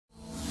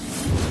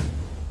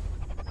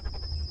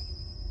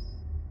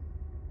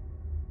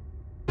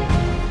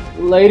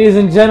Ladies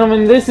and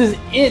gentlemen, this is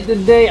it, the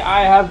day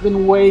I have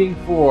been waiting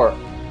for.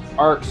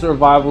 Ark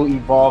Survival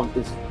Evolved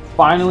is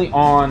finally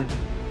on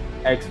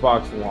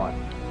Xbox One.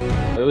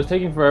 It was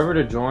taking forever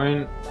to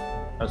join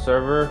a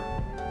server,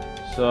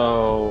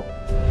 so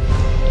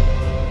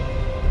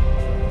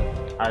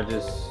I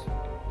just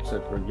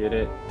said forget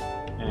it,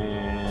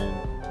 and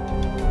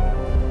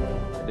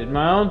I did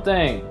my own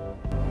thing.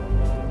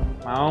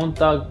 My own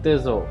thug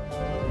thizzle.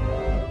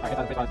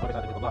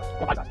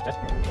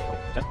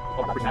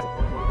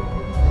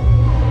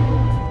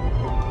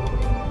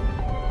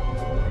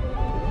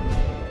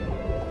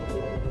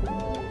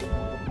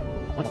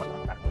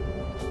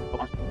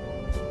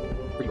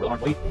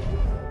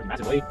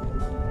 Massively.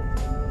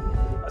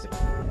 Let's see.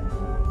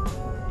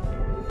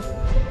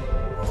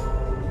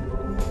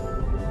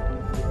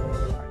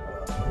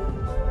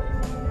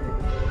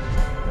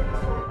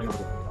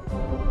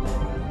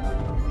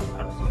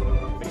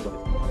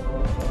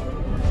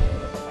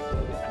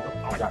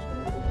 Oh my gosh.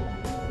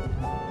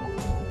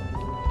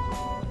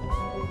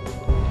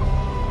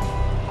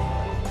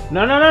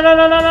 No, no, no, no,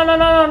 no, no, no, no,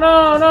 no,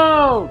 no,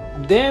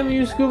 no! Damn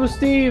you, Scuba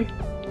Steve!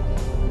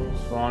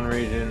 Spawn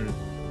region.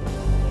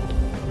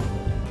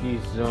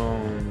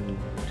 Zone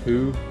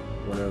 2,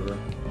 whatever.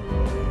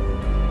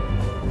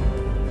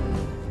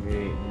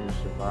 Create new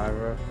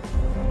survivor.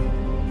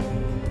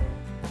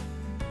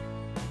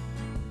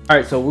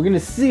 Alright, so we're gonna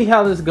see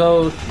how this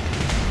goes.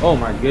 Oh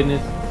my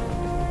goodness.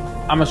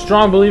 I'm a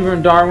strong believer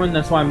in Darwin,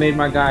 that's why I made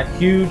my guy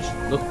huge.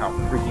 Look how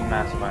freaking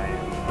massive I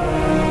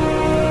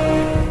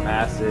am.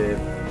 Massive.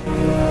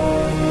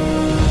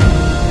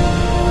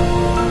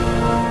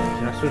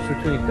 Can I switch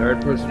between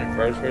third person and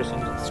first person?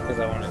 Just because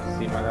I wanted to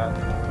see my guy.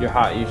 You're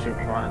hot, you should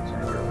find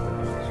some.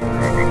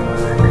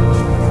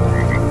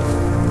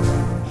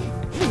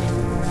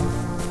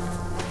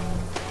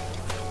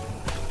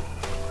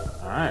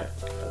 Alright,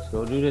 let's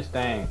go do this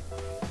thing.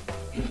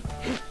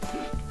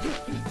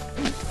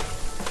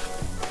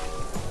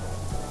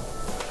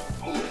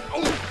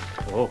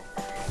 Oh,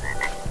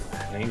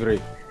 angry.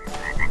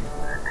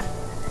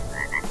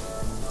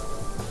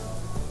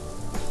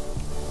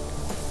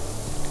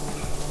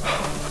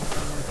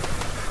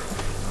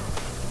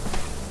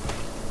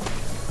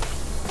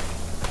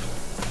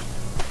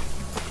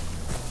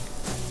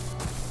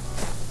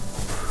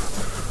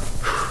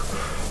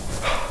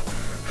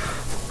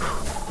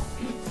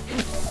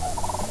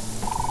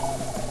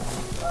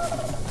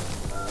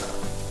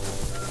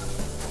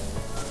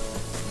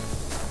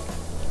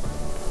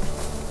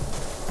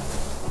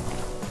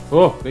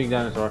 Oh, big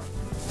dinosaur.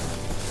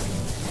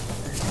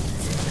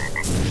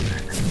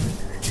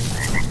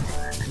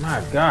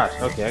 My gosh.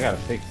 Okay, I gotta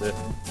fix this.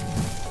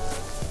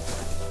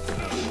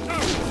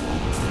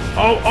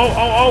 Oh, oh,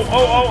 oh, oh,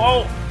 oh, oh,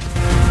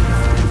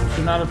 oh!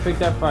 Should not have picked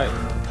that fight.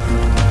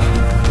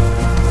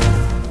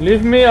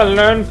 Leave me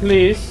alone,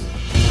 please.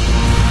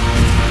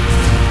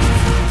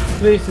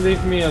 Please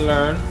leave me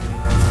alone.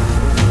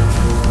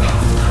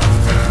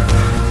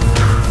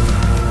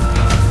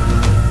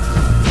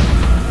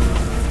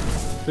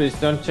 Please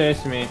don't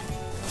chase me.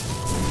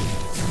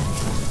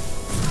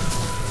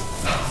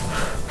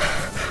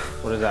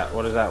 What is that?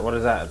 What is that? What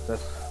is that?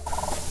 That's...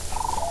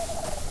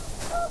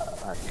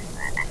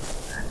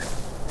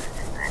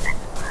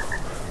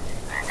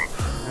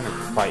 I'm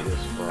gonna fight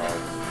this frog.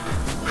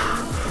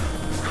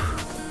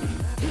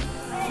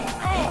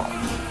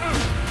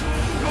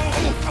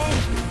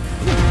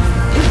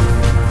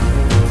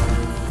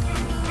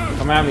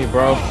 Come at me,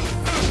 bro.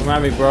 Come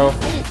at me, bro.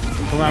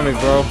 Come at me,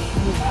 bro.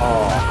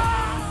 Oh.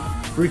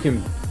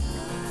 Freaking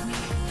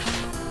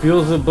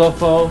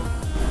Beelzebufo.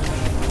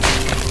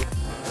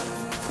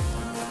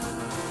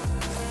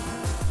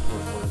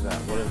 What is that?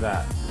 What is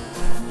that?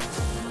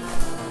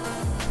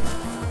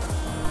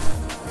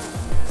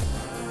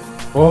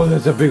 Oh,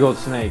 there's a big old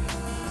snake.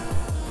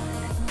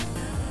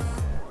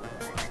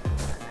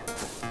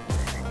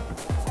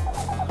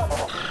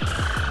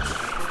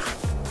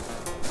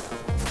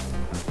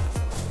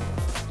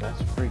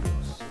 That's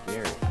freaking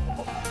scary.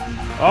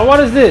 Oh,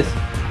 what is this?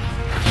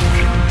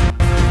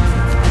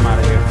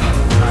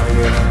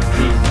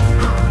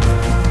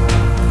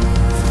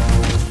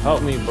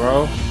 Help me,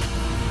 bro.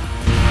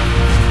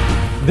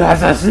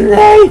 That's a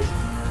snake!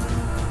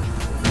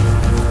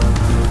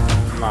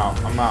 I'm out,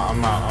 I'm out,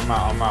 I'm out, I'm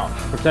out, I'm out.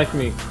 Protect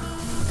me.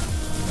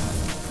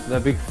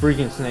 That big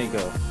freaking snake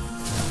go.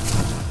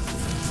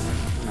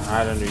 I'm gonna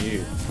hide under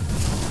you.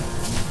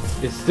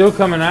 It's still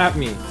coming at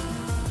me.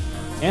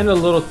 And the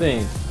little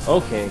thing.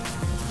 Okay.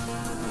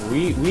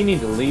 We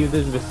need to leave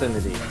this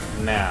vicinity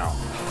now.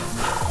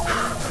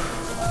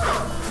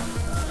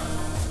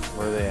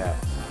 Where are they at?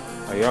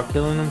 Are y'all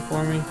killing them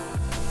for me?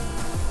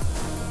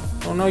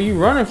 Oh no, you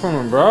running from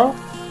him, bro.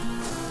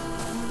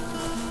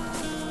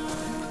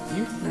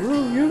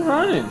 You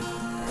running.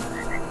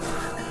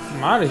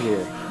 I'm out of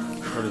here.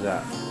 What is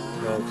that?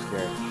 That looks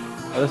scary.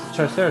 Oh, that's the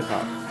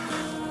Triceratops.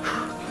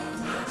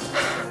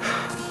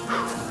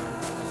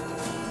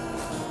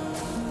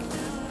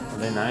 Are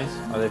they nice?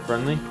 Are they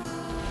friendly?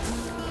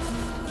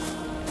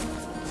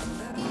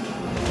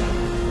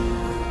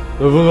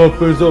 Level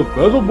up is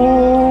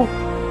available.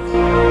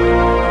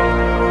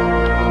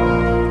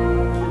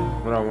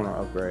 What do I want to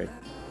upgrade?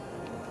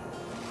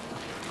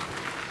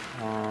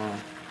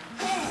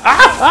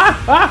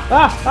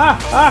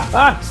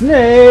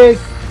 Snake!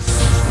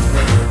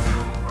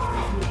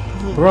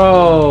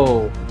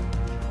 Bro!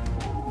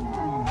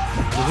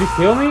 Did you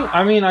kill me?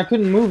 I mean, I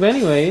couldn't move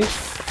anyways.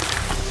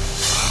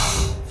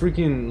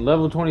 Freaking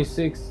level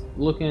 26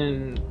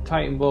 looking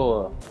Titan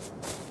Boa.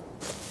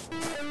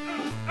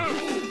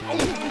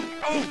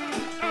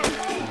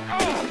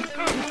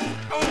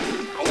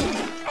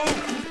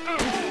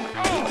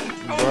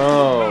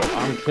 Bro,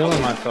 I'm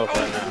killing myself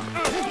right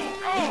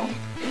now.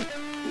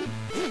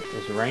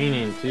 It's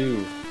raining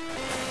too.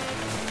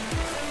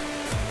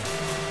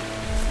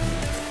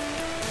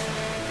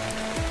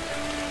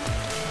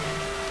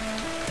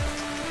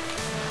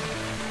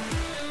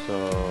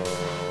 So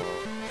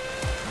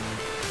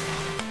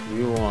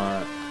we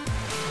want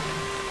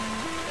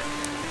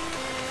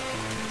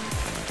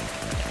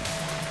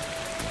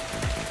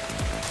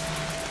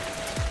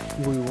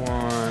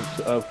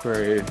to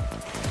upgrade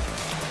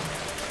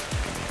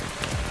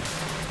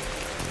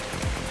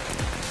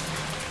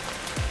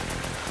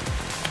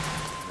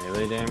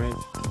melee damage.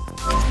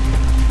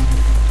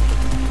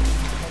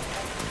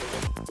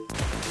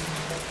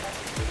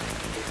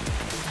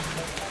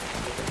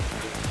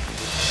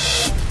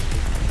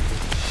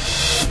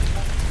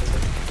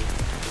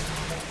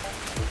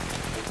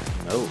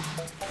 No.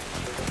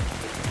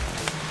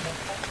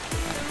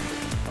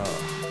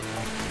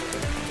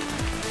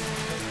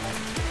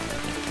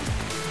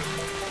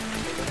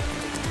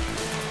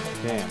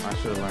 Damn, I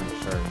should have learned to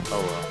search.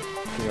 Oh well.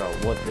 Figure out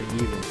what the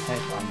even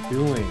heck I'm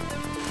doing.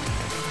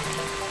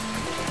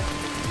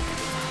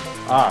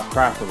 Ah,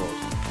 craftables.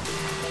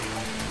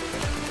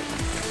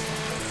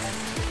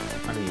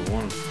 I need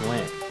one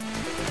flint.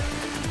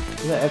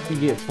 Where the F you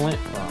get flint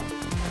from?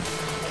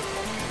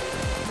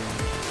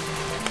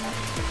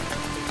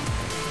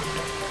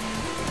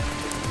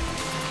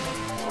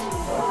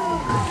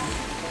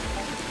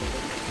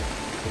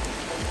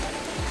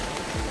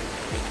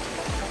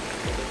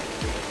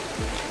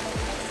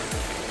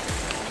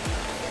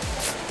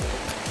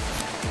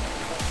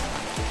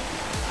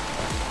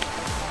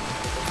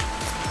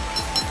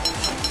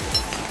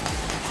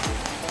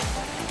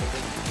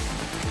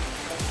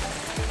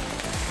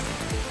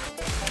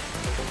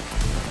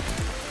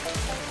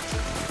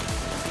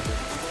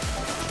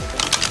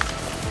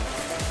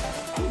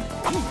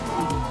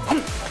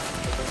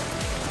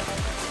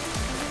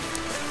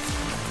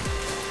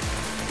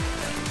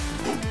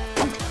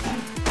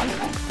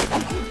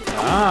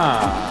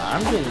 Ah,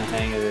 I'm getting the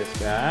hang of this,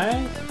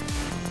 guys.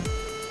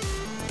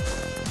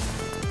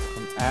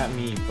 Come at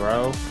me,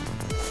 bro.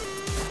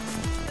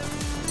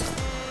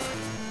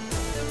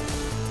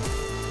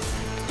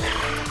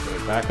 Okay,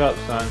 back up,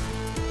 son.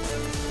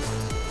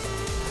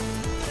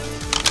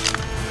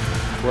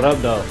 What up,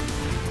 though?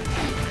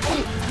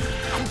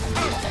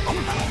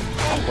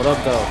 What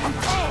up, though?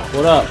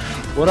 What up?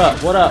 What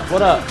up? What up?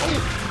 What up?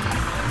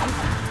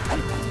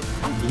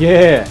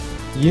 Yeah!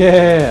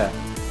 Yeah!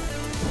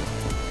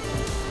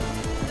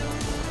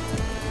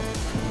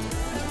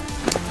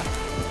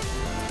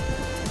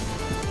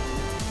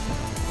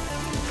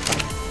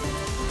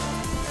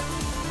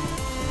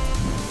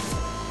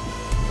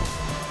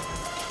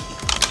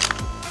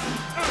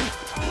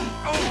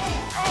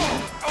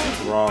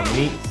 Raw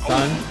meat,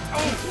 son.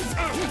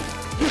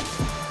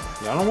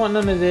 Y'all don't want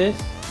none of this.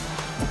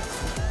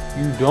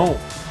 You don't.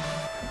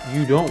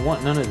 You don't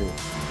want none of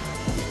this.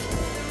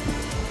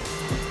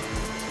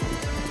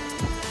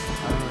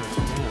 I don't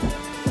understand.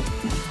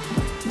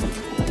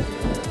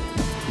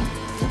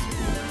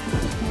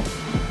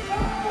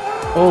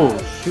 Oh,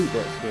 shoot,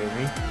 that scared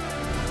me.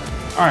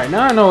 Alright,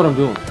 now I know what I'm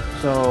doing.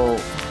 So,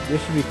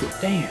 this should be good.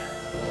 Damn.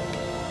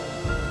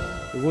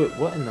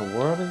 What in the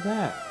world is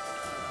that?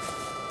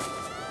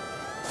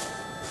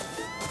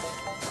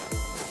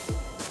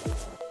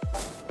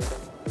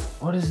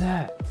 What is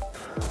that?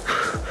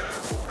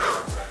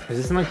 Is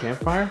this my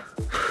campfire?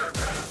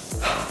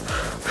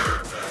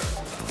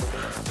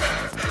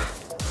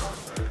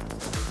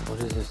 What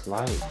is this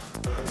light?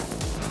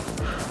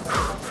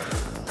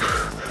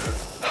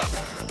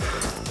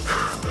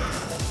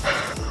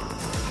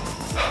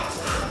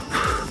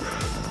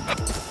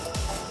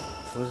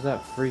 What is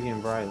that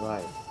freaking bright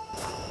light?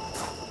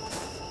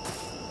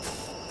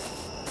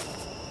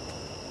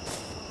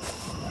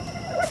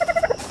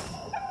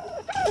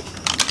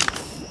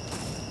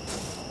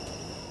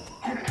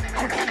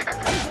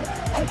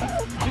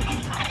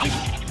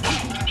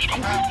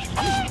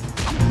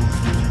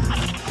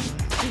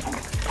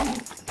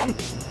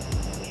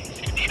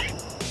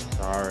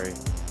 Sorry.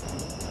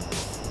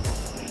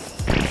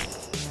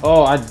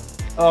 Oh,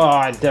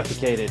 I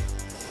defecated.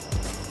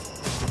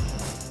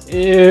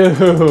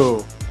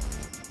 Ew.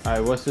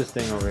 Alright, what's this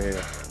thing over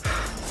here?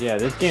 Yeah,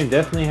 this game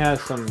definitely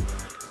has some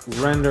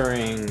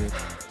rendering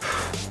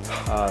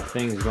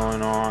things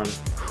going on.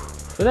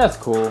 But that's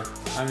cool.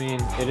 I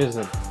mean, it is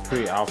a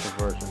pre-alpha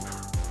version.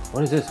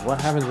 What is this?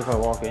 What happens if I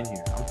walk in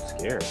here? I'm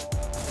scared.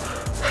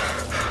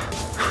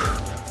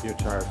 You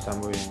try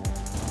assembling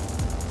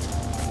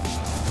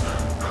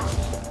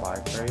supply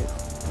crate.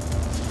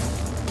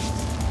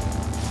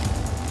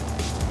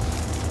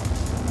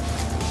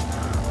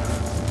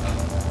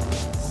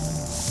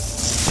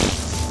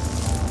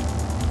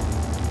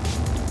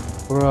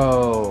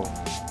 Bro.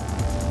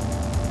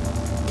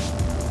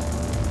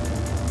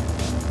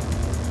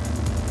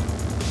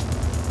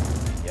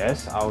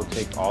 Yes, I will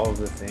take all of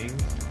the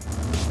things.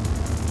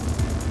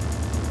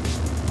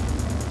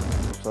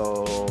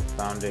 So,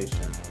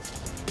 foundation.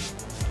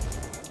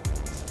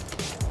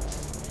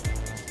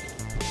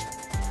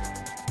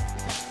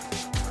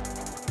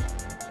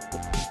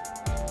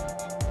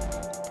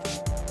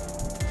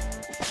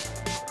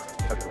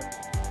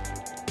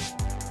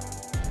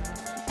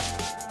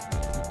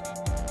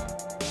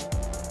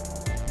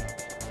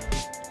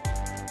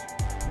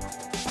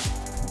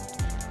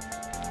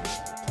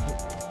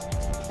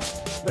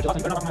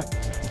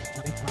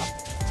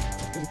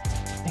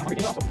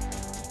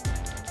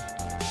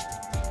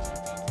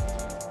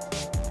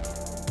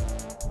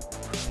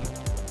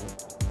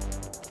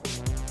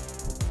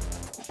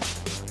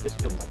 This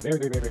feels like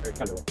very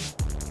colorful.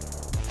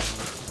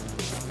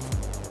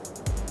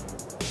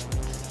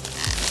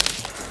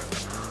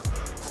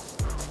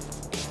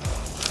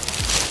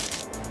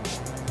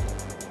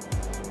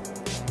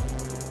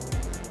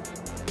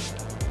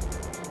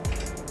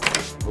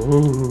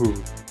 Ooh.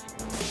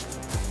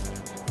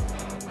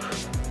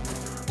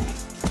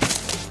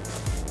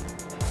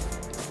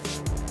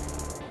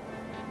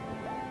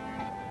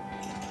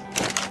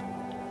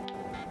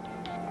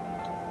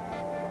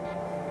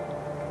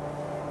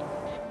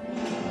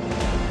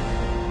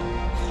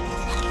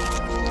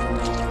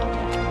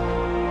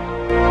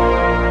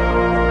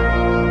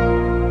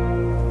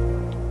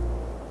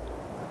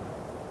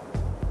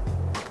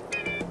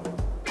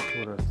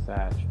 What a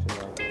thatch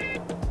to like.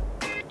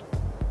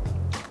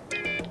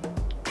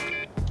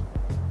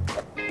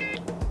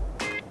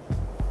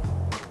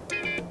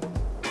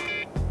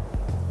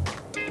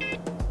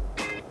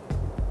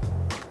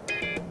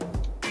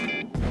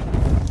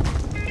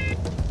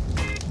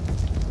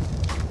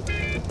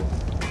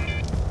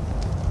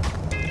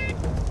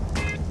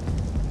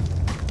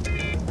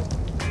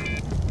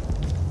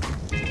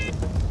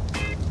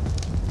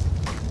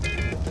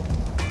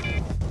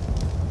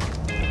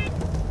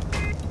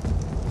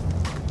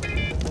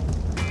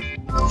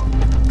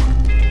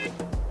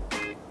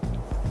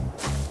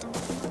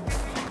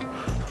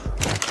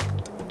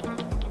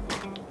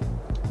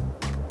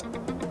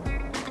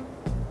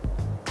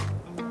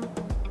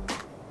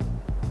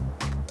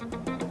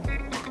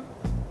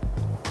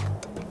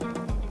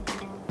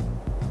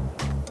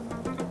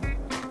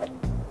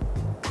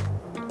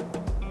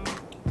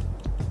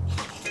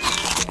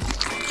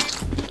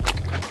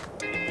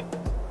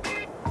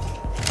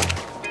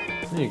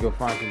 I need to go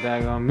find some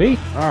daggone meat.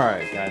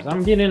 Alright, guys,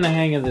 I'm getting the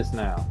hang of this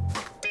now.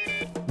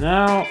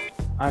 Now,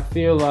 I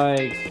feel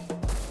like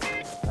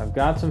I've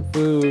got some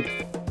food,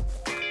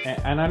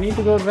 and I need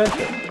to go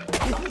adventure.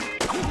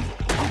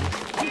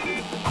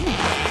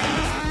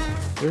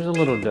 There's a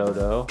little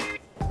dodo.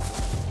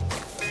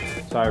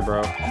 Sorry,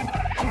 bro.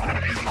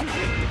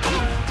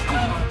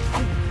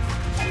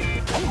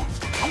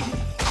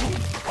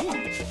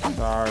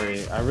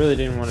 Sorry, I really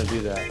didn't want to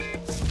do that.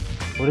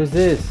 What is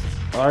this?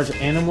 Large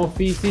animal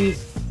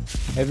feces?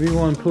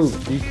 Everyone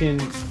poops. You can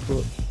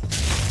put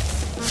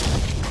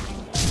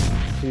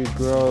to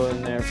grow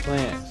in their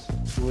plants.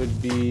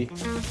 Would be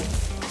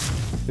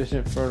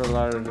sufficient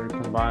fertilizer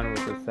combined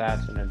with the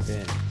thatch in a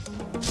bin.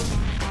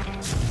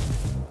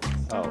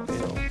 Oh,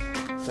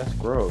 ew. That's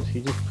gross.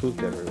 He just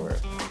pooped everywhere.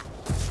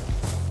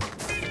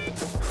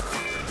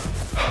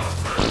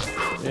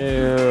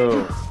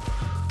 Ew.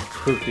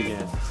 Pooped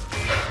again.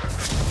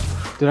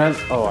 Did I?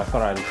 Oh, I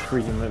thought I just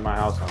freaking lit my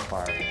house on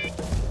fire.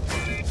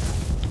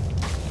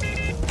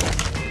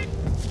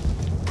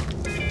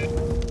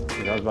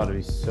 Dude, I was about to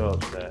be so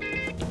upset.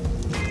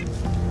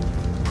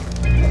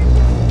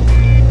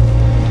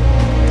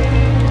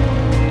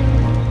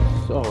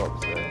 So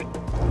upset.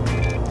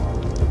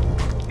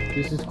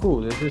 This is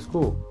cool. This is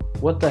cool.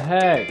 What the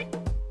heck?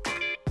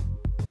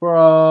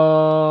 Bro.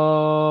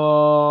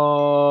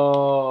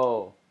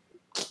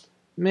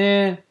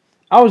 Man,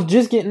 I was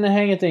just getting the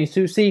hang of things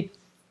too. See,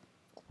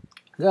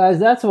 guys,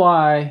 that's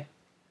why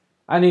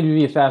I need to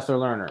be a faster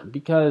learner,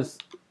 because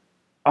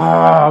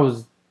I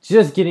was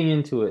just getting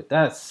into it.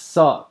 That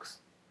sucks.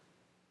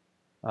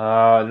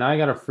 Now I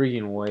gotta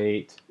freaking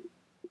wait.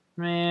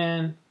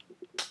 Man.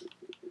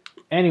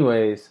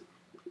 Anyways,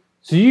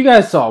 so you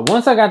guys saw,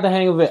 once I got the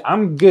hang of it,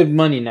 I'm good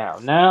money now.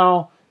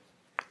 Now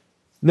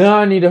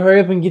I need to hurry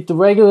up and get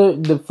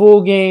the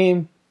full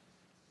game,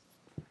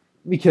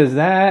 because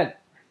that,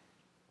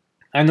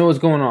 I know what's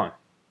going on.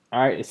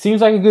 Alright, it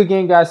seems like a good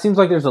game, guys. Seems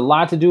like there's a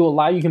lot to do, a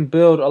lot you can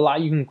build, a lot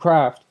you can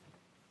craft.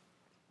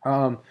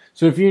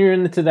 So if you're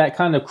into that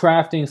kind of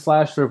crafting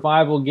 /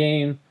 survival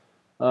game,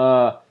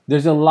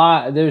 there's a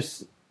lot.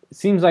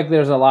 Seems like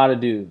there's a lot to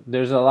do.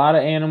 There's a lot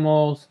of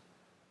animals.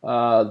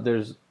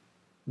 There's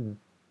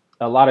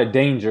a lot of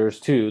dangers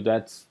too.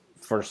 That's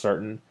for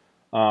certain.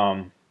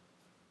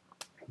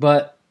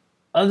 But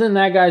other than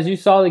that, guys, you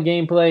saw the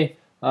gameplay.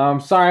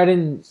 Sorry I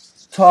didn't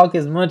talk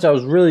as much. I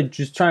was really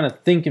just trying to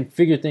think and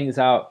figure things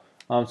out.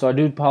 So I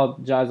do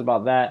apologize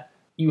about that.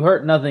 You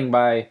hurt nothing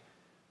by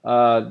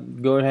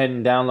go ahead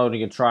and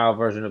downloading a trial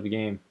version of the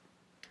game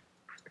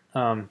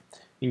and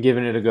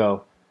giving it a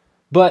go.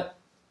 But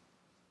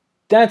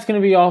that's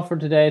going to be all for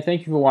today.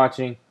 Thank you for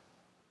watching.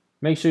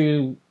 Make sure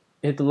you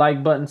hit the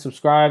like button,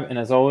 subscribe, and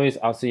as always,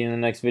 I'll see you in the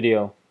next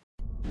video.